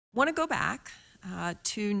Want to go back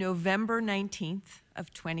to November 19th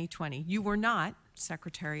of 2020. You were not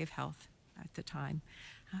Secretary of Health at the time,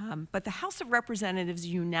 but the House of Representatives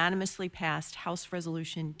unanimously passed House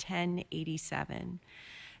Resolution 1087.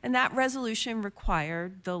 And that resolution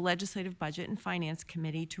required the Legislative Budget and Finance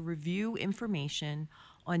Committee to review information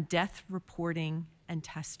on death reporting and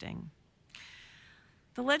testing.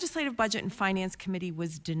 The Legislative Budget and Finance Committee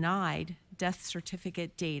was denied death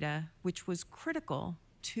certificate data, which was critical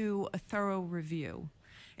to a thorough review.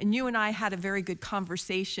 And you and I had a very good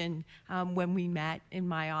conversation when we met in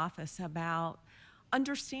my office about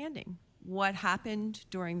understanding what happened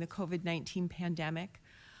during the COVID-19 pandemic,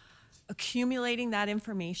 accumulating that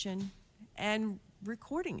information and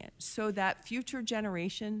recording it so that future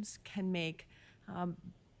generations can make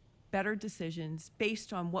better decisions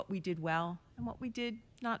based on what we did well and what we did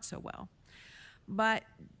not so well. But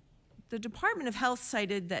the Department of Health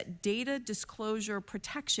cited that data disclosure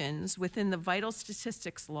protections within the vital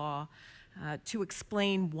statistics law to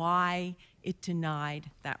explain why it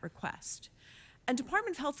denied that request. And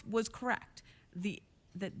Department of Health was correct.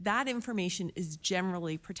 That information is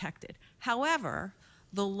generally protected. However,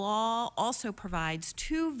 the law also provides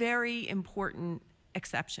two very important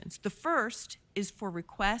exceptions. The first is for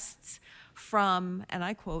requests from, and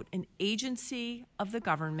I quote, an agency of the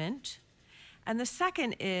government, and the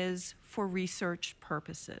second is for research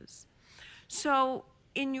purposes. So,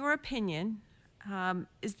 in your opinion,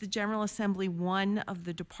 is the General Assembly one of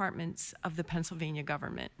the departments of the Pennsylvania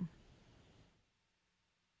government?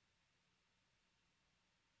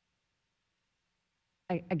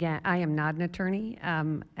 Again, I am not an attorney,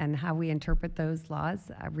 and how we interpret those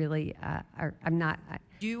laws, I'm not.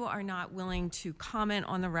 You are not willing to comment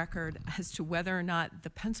on the record as to whether or not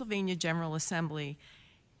the Pennsylvania General Assembly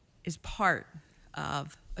is part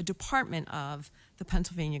of a department of the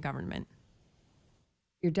Pennsylvania government?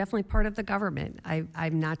 You're definitely part of the government.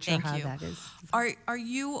 I'm not sure how that is. Are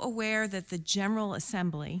you aware that the General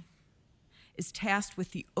Assembly is tasked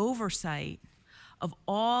with the oversight of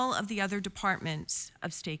all of the other departments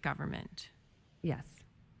of state government? Yes.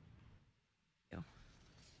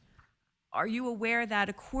 Are you aware that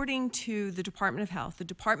according to the Department of Health, the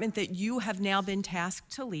department that you have now been tasked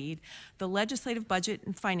to lead, the Legislative Budget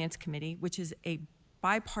and Finance Committee, which is a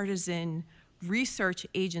bipartisan research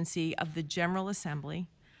agency of the General Assembly,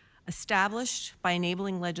 established by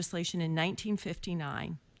enabling legislation in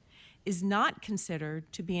 1959, is not considered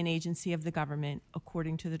to be an agency of the government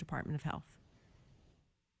according to the Department of Health?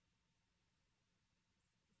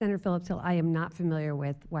 Senator Phillips-Hill, I am not familiar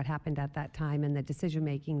with what happened at that time and the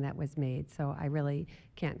decision-making that was made, so I really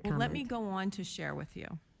can't comment. Well, let me go on to share with you.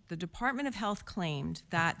 The Department of Health claimed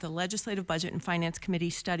that the Legislative Budget and Finance Committee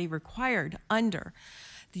study required under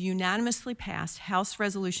the unanimously passed House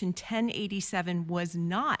Resolution 1087 was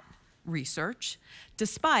not research,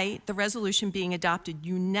 despite the resolution being adopted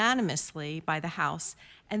unanimously by the House.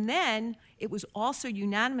 And then it was also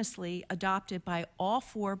unanimously adopted by all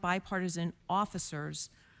four bipartisan officers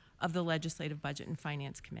of the Legislative Budget and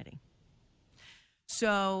Finance Committee.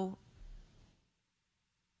 So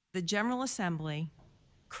the General Assembly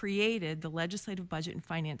created the Legislative Budget and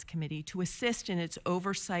Finance Committee to assist in its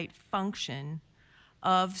oversight function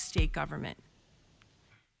of state government.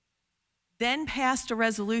 Then passed a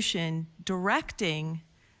resolution directing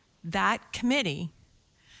that committee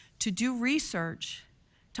to do research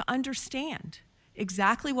to understand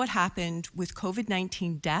exactly what happened with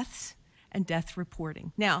COVID-19 deaths and death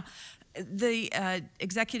reporting. Now, the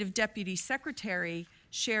Executive Deputy Secretary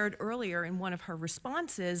shared earlier in one of her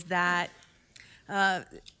responses that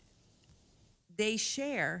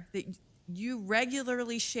you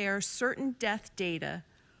regularly share certain death data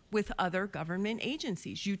with other government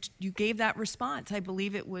agencies. You gave that response. I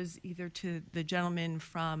believe it was either to the gentleman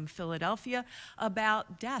from Philadelphia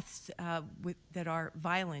about deaths that are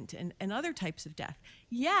violent and other types of death.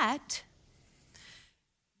 Yet,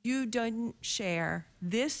 you didn't share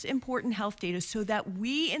this important health data so that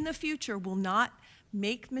we in the future will not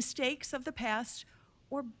make mistakes of the past,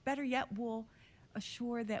 or better yet, will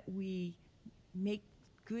assure that we make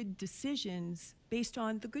good decisions based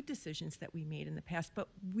on the good decisions that we made in the past, but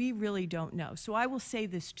we really don't know. So I will say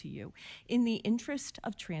this to you. In the interest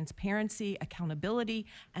of transparency, accountability,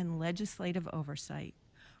 and legislative oversight,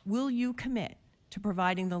 will you commit to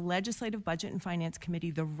providing the Legislative Budget and Finance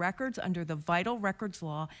Committee the records under the Vital Records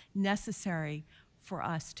Law necessary for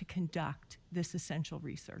us to conduct this essential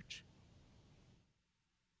research?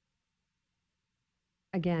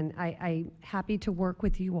 Again, I'm happy to work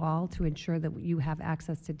with you all to ensure that you have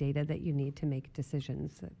access to data that you need to make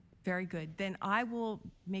decisions. Very good. Then I will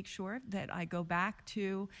make sure that I go back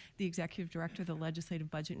to the Executive Director of the Legislative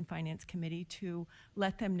Budget and Finance Committee to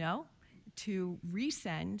let them know to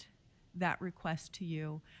resend that request to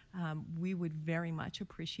you. We would very much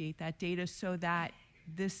appreciate that data so that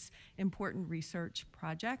this important research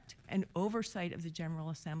project and oversight of the General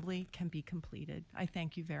Assembly can be completed. I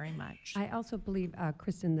thank you very much. I also believe,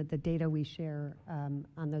 Kristin, that the data we share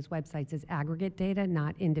on those websites is aggregate data,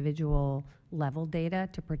 not individual level data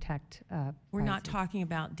to protect We're not privacy. talking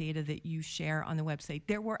about data that you share on the website.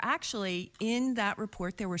 There were actually, in that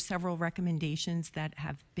report, there were several recommendations that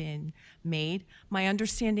have been made. My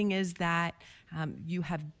understanding is that you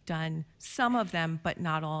have done some of them, but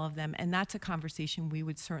not all of them, and that's a conversation we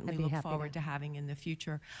would certainly I'd be look happy forward to. to having in the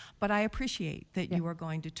future. But I appreciate that you are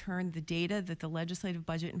going to turn the data that the Legislative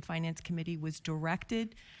Budget and Finance Committee was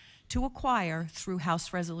directed to acquire through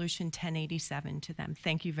House Resolution 1087 to them.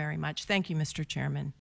 Thank you very much. Thank you, Mr. Chairman.